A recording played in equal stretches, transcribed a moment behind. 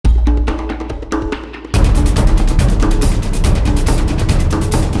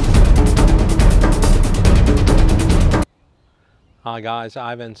Hi guys,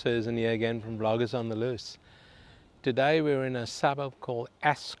 Ivan and Susan here again from Vloggers on the Loose. Today we're in a suburb called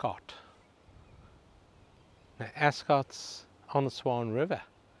Ascot. Now Ascot's on the Swan River,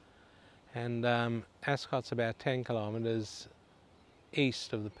 and Ascot's about 10 kilometres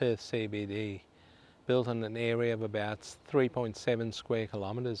east of the Perth CBD, built on an area of about 3.7 square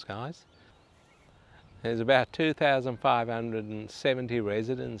kilometres, guys. There's about 2,570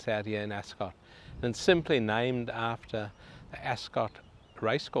 residents out here in Ascot, and it's simply named after the Ascot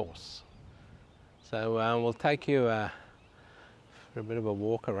racecourse. So we'll take you for a bit of a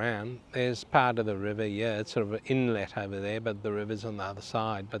walk around. There's part of the river here, it's sort of an inlet over there, but the river's on the other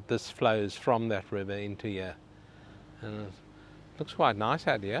side, but this flows from that river into here. And it looks quite nice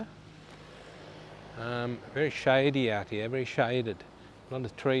out here. Very shady out here, very shaded, a lot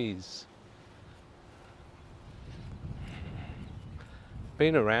of trees.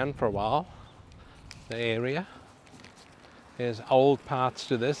 Been around for a while, the area. There's old parts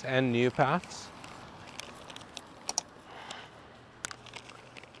to this and new parts.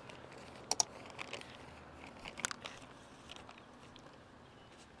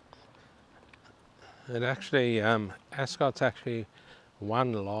 It actually, Ascot's actually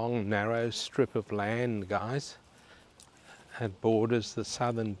one long narrow strip of land, guys. It borders the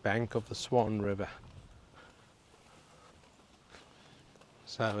southern bank of the Swan River.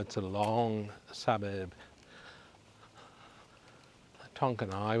 So it's a long suburb.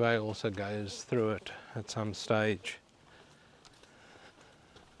 Tonkin Highway also goes through it at some stage.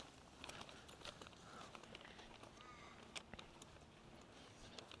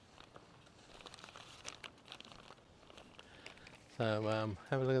 So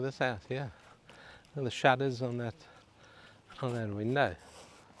have a look at this house here. Look at the shutters on that window.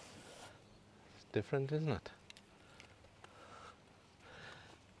 It's different, isn't it?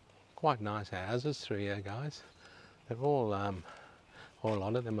 Quite nice houses through here, guys. They're all or a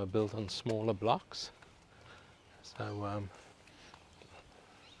lot of them are built on smaller blocks, so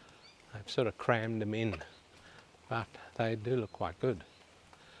they've sort of crammed them in, but they do look quite good.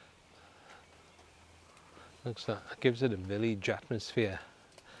 Looks like it gives it a village atmosphere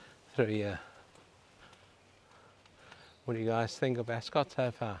through here. What do you guys think of Ascot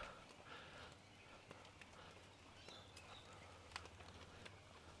so far?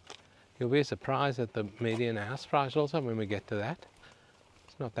 You'll be surprised at the median house price also when we get to that.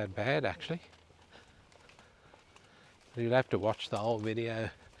 It's not that bad actually. You'll have to watch the whole video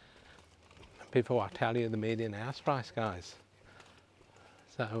before I tell you the median house price, guys.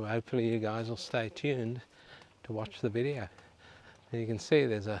 So hopefully you guys will stay tuned to watch the video. And you can see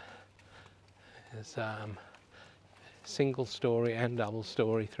there's single story and double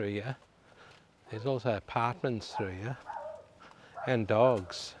story through here. There's also apartments through here and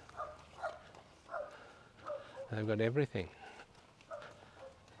dogs. They've got everything.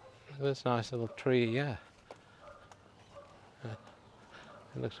 Look at this nice little tree here.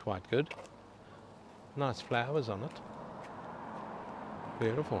 It looks quite good. Nice flowers on it.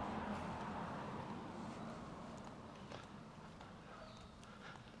 Beautiful.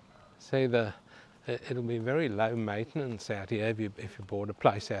 See, it'll be very low maintenance out here if you bought a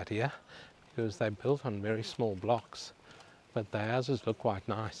place out here, because they're built on very small blocks, but the houses look quite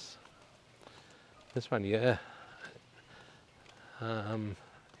nice. This one here,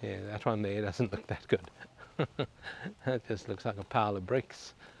 yeah, that one there doesn't look that good. It just looks like a pile of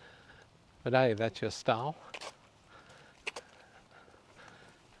bricks. But hey, if that's your style.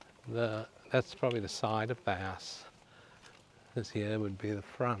 That's probably the side of the house. This here would be the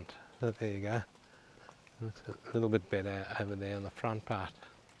front. So there you go. Looks a little bit better over there on the front part.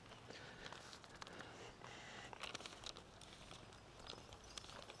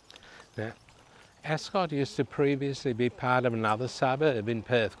 Now, Ascot used to previously be part of another suburb in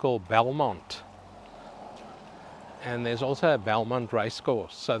Perth called Belmont. And there's also a Belmont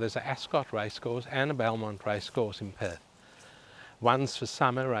racecourse. So there's an Ascot racecourse and a Belmont racecourse in Perth. One's for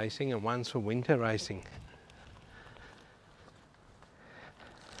summer racing and one's for winter racing.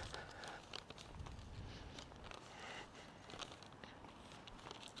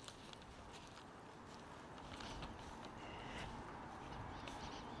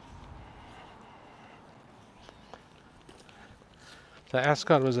 So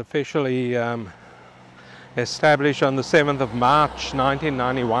Ascot was officially established on the 7th of March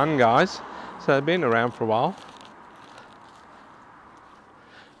 1991, guys. So it's been around for a while,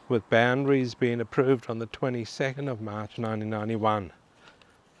 with boundaries being approved on the 22nd of March 1991.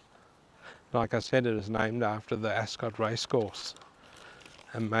 Like I said, it is named after the Ascot Racecourse,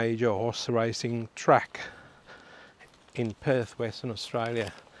 a major horse racing track in Perth, Western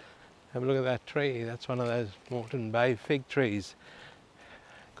Australia. Have a look at that tree. That's one of those Moreton Bay fig trees.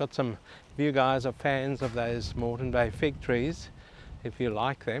 Got some, if you guys are fans of those Moreton Bay fig trees, if you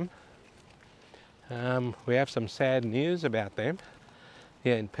like them, we have some sad news about them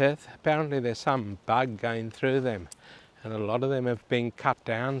here in Perth. Apparently there's some bug going through them, and a lot of them have been cut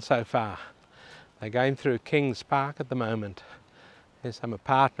down so far. They're going through Kings Park at the moment. There's some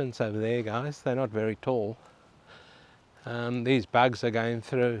apartments over there, guys. They're not very tall. These bugs are going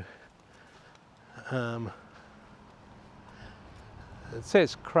through. It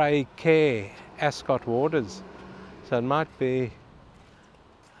says Craig Care, Ascot Waters, so it might be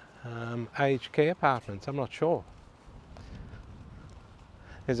aged care apartments, I'm not sure.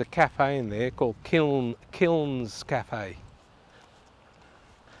 There's a cafe in there called Kilns Cafe.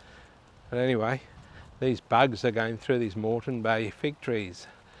 But anyway, these bugs are going through these Moreton Bay fig trees,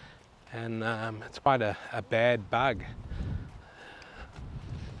 and it's quite a bad bug.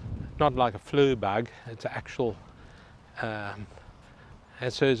 Not like a flu bug, it's an actual,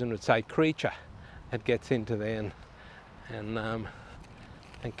 as Susan would say, creature that gets into there and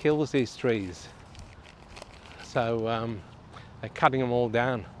kills these trees. So they're cutting them all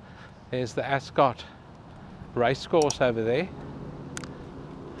down. There's the Ascot racecourse over there.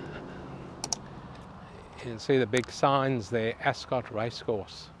 You can see the big signs there, Ascot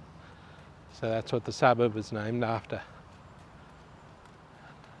Racecourse. So that's what the suburb is named after.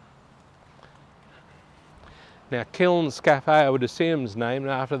 Now Kilns Cafe, I would assume, is named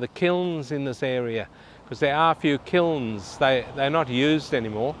after the kilns in this area, because there are a few kilns. They're not used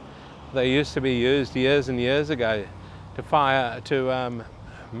anymore. They used to be used years and years ago to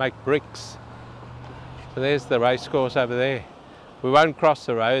make bricks. So there's the racecourse over there. We won't cross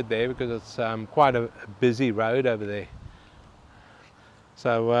the road there because it's quite a busy road over there.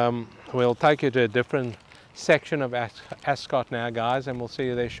 So we'll take you to a different section of Ascot now, guys, and we'll see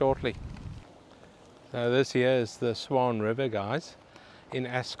you there shortly. So this here is the Swan River, guys, in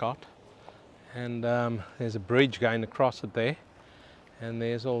Ascot, and there's a bridge going across it there, and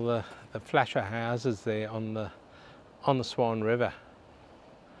there's all the flasher houses there on the Swan River,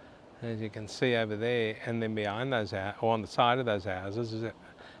 as you can see over there. And then behind those, or on the side of those houses, is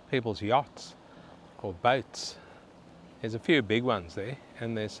people's yachts or boats. There's a few big ones there,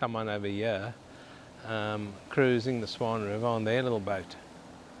 and there's someone over here cruising the Swan River on their little boat.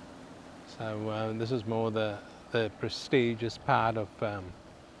 So this is more the prestigious part of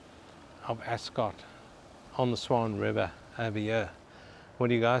Ascot on the Swan River over here. What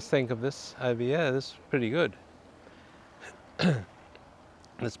do you guys think of this over here? This is pretty good.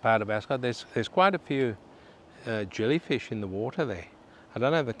 This part of Ascot, there's quite a few jellyfish in the water there. I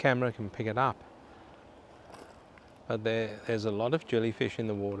don't know if the camera can pick it up, but there's a lot of jellyfish in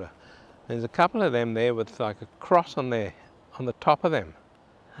the water. There's a couple of them there with like a cross on the top of them.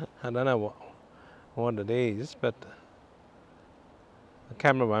 I don't know what it is, but the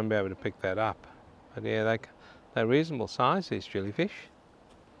camera won't be able to pick that up. But yeah, they're reasonable size, these jellyfish.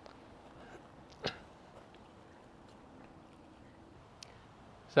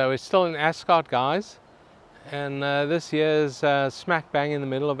 So we're still in Ascot, guys, and this year's smack bang in the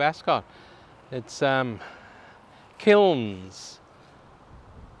middle of Ascot. It's kilns.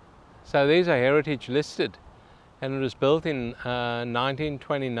 So these are heritage listed, and it was built in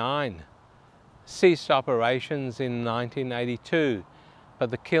 1929. Ceased operations in 1982,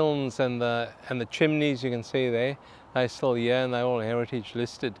 but the kilns and the chimneys you can see there, they're still here, and they're all heritage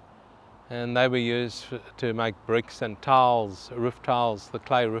listed, and they were used to make bricks and tiles, roof tiles, the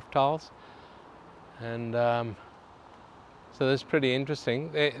clay roof tiles. And so that's pretty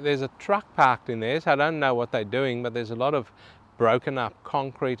interesting. There's a truck parked in there, so I don't know what they're doing, but there's a lot of broken up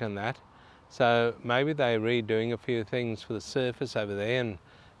concrete and that. So maybe they're redoing a few things for the surface over there, and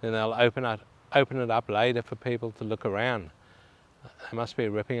then they'll open it up later for people to look around. They must be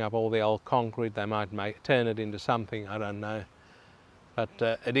ripping up all the old concrete. They might turn it into something, I don't know.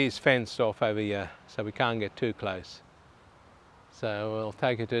 But it is fenced off over here, so we can't get too close. So we'll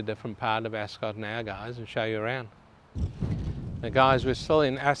take you to a different part of Ascot now, guys, and show you around. Now guys, we're still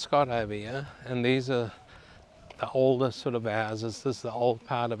in Ascot over here, and these are the older sort of houses. This is the old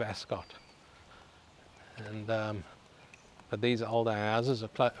part of Ascot. And but these older houses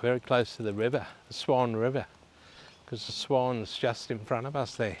are very close to the river, the Swan River, because the Swan's just in front of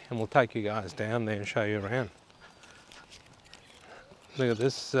us there, and we'll take you guys down there and show you around. Look at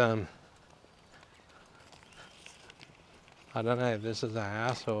this. I don't know if this is a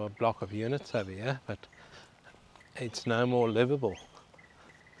house or a block of units over here, but it's no more livable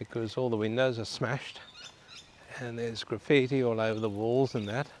because all the windows are smashed and there's graffiti all over the walls and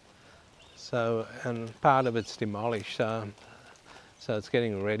that. So, and part of it's demolished, so so it's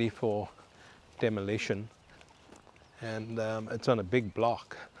getting ready for demolition, and it's on a big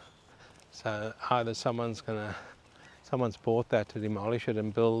block. So either someone's bought that to demolish it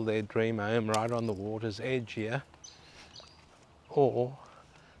and build their dream home right on the water's edge here, or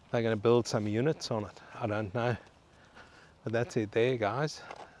they're going to build some units on it. I don't know, but that's it there, guys.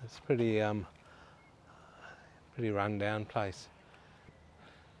 It's pretty run down place.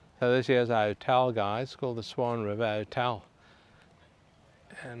 So this here's a hotel, guys, called the Swan River Hotel,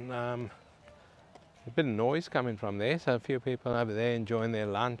 and a bit of noise coming from there, so a few people over there enjoying their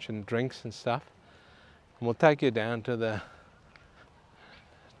lunch and drinks and stuff. And we'll take you down to the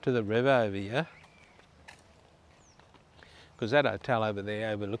river over here, because that hotel over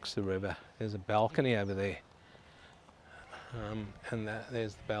there overlooks the river. There's a balcony over there, and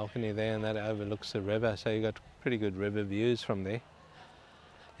there's the balcony there, and that overlooks the river, so you've got pretty good river views from there.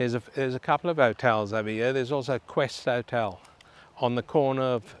 There's a couple of hotels over here. There's also Quest Hotel on the corner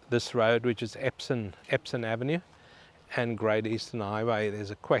of this road, which is Epsom Avenue and Great Eastern Highway. There's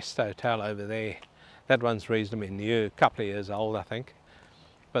a Quest Hotel over there. That one's reasonably new, a couple of years old, I think.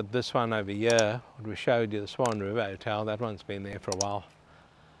 But this one over here, what we showed you, the Swan River Hotel, that one's been there for a while.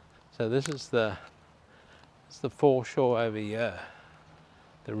 So this is the foreshore over here,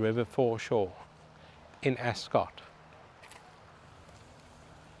 the river foreshore in Ascot.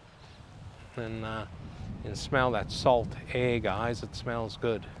 And you can smell that salt air, guys. It smells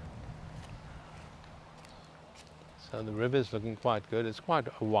good. So the river's looking quite good. It's quite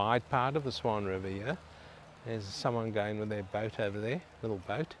a wide part of the Swan River here. There's someone going with their boat over there, little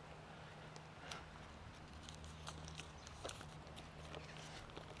boat.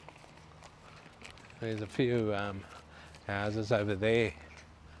 There's a few houses over there.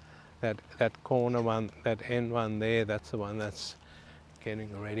 That corner one, that end one there, that's the one that's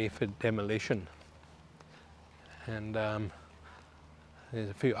getting ready for demolition. And there's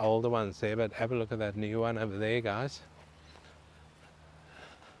a few older ones there, but have a look at that new one over there, guys.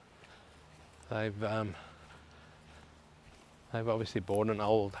 They've obviously bought an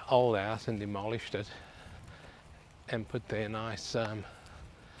old house and demolished it and put their nice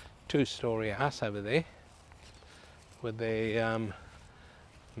two-story house over there with their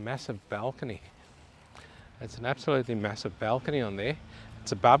massive balcony. It's an absolutely massive balcony on there.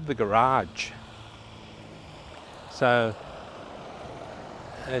 It's above the garage. So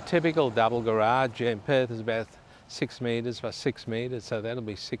a typical double garage in Perth is about 6 metres by 6 metres, so that'll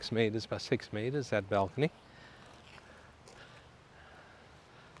be 6 metres by 6 metres, that balcony.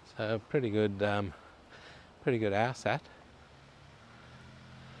 So pretty good house, that.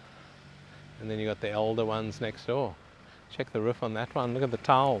 And then you got the older ones next door. Check the roof on that one. Look at the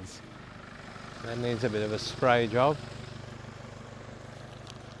tiles. That needs a bit of a spray job.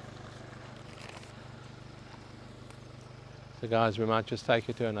 So guys, we might just take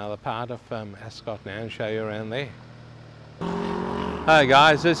you to another part of Ascot now and show you around there. Hi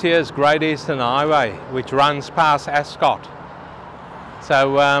guys, this here is Great Eastern Highway, which runs past Ascot.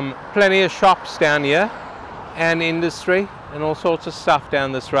 So plenty of shops down here and industry and all sorts of stuff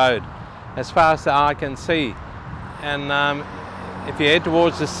down this road as far as the eye can see. And if you head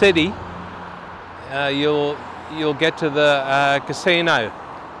towards the city, you'll get to the casino,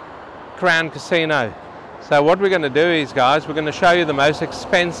 Crown Casino. So what we're going to do is, guys, we're going to show you the most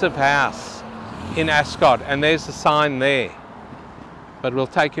expensive house in Ascot, and there's the sign there. But we'll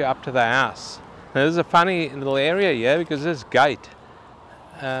take you up to the house. Now this is a funny little area here because this gate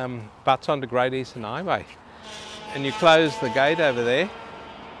butts onto Great Eastern Highway, and you close the gate over there.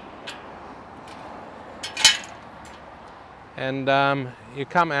 And you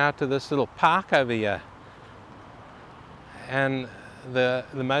come out to this little park over here, and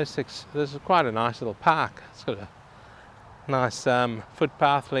this is quite a nice little park. It's got a nice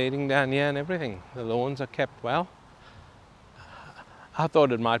footpath leading down here and everything. The lawns are kept well. I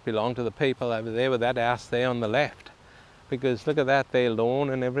thought it might belong to the people over there with that house there on the left, because look at that, their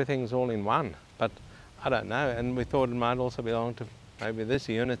lawn and everything's all in one. But I don't know, and we thought it might also belong to maybe this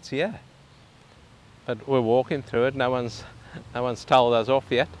unit's here. But we're walking through it. No one's told us off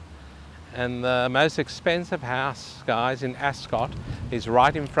yet. And the most expensive house, guys, in Ascot is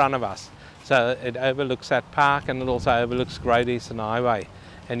right in front of us. So it overlooks that park, and it also overlooks Great Eastern Highway.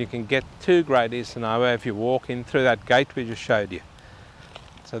 And you can get to Great Eastern Highway if you walk in through that gate we just showed you.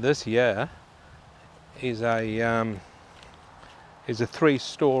 So this here is a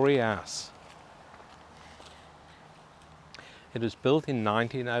 3-story house. It was built in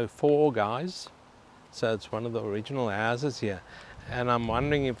 1904, guys. So it's one of the original houses here. And I'm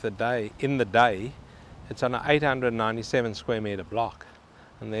wondering if in the day, it's on an 897 square metre block.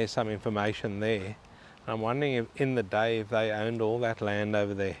 And there's some information there. I'm wondering if in the day if they owned all that land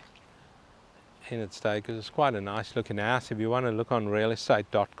over there in its day, because it's quite a nice looking house. If you want to look on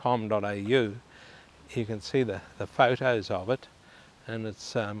realestate.com.au, you can see the photos of it, and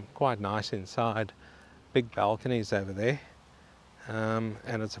it's quite nice inside. Big balconies over there, and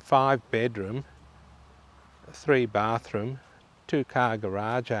it's a 5-bedroom, 3-bathroom, 2-car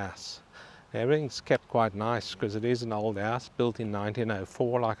garage house. Everything's kept quite nice because it is an old house built in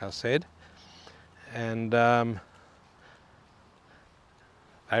 1904, like I said, and they're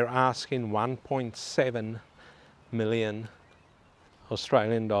asking 1.7 million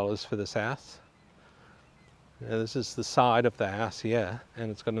Australian dollars for this house. Now, this is the side of the house here,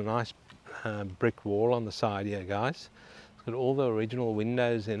 and it's got a nice brick wall on the side here, guys. It's got all the original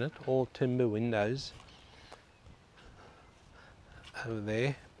windows in it, all timber windows over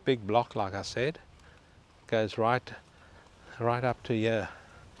there. Big block, like I said, goes right up to here.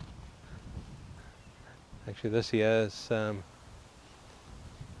 Actually, this here is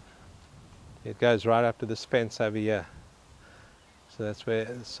it goes right up to this fence over here. So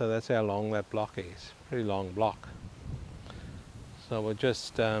that's how long that block is. Pretty long block. So we'll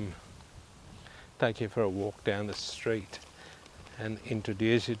just take you for a walk down the street and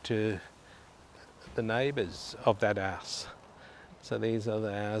introduce you to the neighbours of that house. So these are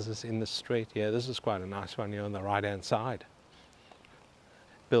the houses in the street. Yeah, this is quite a nice one here on the right hand side.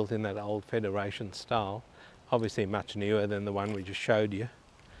 Built in that old Federation style. Obviously much newer than the one we just showed you.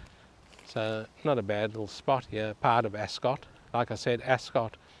 So not a bad little spot here, part of Ascot. Like I said,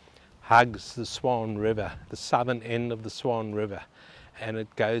 Ascot hugs the Swan River, the southern end of the Swan River. And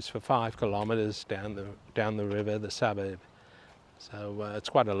it goes for 5 kilometres down the river, the suburb. So it's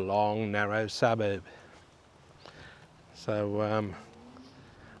quite a long, narrow suburb. So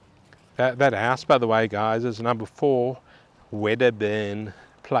that house, by the way, guys, is number 4 Wedderburn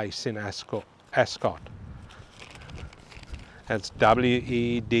Place in Ascot. That's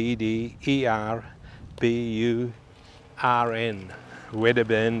Wedderburn,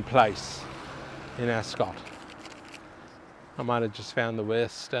 Wedderburn Place in Ascot. I might have just found the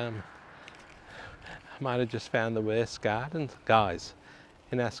worst garden, guys,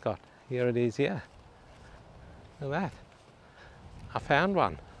 in Ascot. Here it is here. Look at that. I found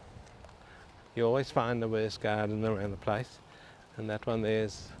one. You always find the worst garden around the place, and that one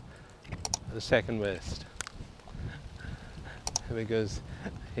there's the second worst, because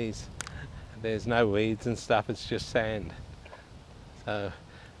there's no weeds and stuff, it's just sand. So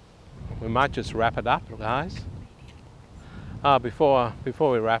we might just wrap it up, guys. Before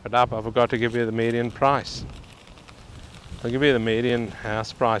we wrap it up, I forgot to give you the median price. I'll give you the median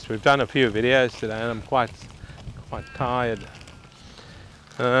house price. We've done a few videos today and I'm quite tired.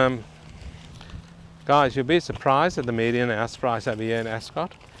 Guys, you'll be surprised at the median house price over here in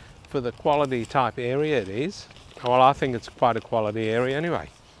Ascot. For the quality type area it is. Well, I think it's quite a quality area anyway.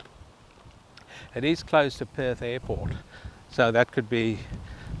 It is close to Perth Airport, so that could be,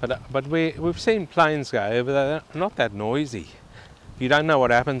 but we've seen planes go over there, they're not that noisy. You don't know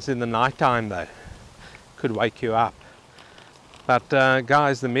what happens in the night time though. Could wake you up. But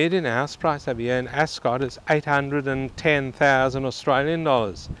guys, the median house price over here in Ascot is 810,000 Australian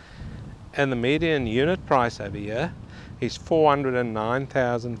dollars. And the median unit price over here is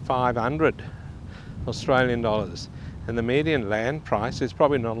 409,500 Australian dollars. And the median land price, there's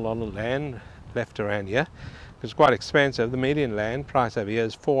probably not a lot of land left around here. It's quite expensive. The median land price over here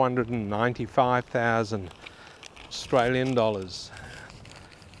is 495,000 Australian dollars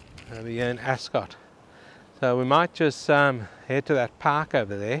over here in Ascot. So we might just head to that park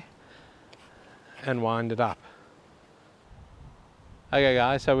over there and wind it up. Okay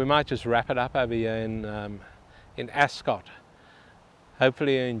guys, so we might just wrap it up over here in Ascot.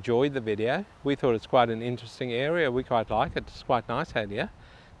 Hopefully you enjoyed the video. We thought it's quite an interesting area. We quite like it. It's quite nice out here.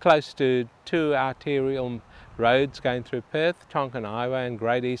 Close to 2 arterial roads going through Perth, Tonkin Highway and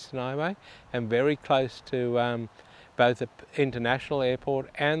Great Eastern Highway, and very close to both the international airport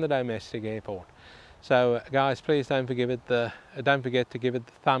and the domestic airport. So guys, please don't forget to give it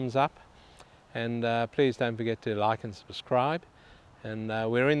the thumbs up, and please don't forget to like and subscribe. And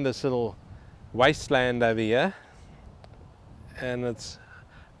we're in this little wasteland over here, and it's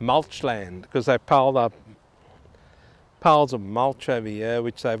mulch land because they piled up piles of mulch over here,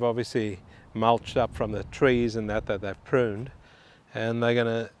 which they've obviously mulched up from the trees and that they've pruned, and they're going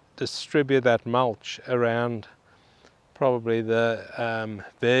to distribute that mulch around probably the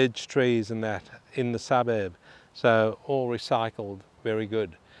verge trees and that in the suburb. So all recycled, very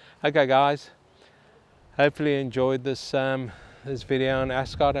good. Okay guys, hopefully you enjoyed this this video on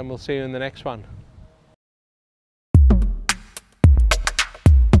Ascot, and we'll see you in the next one.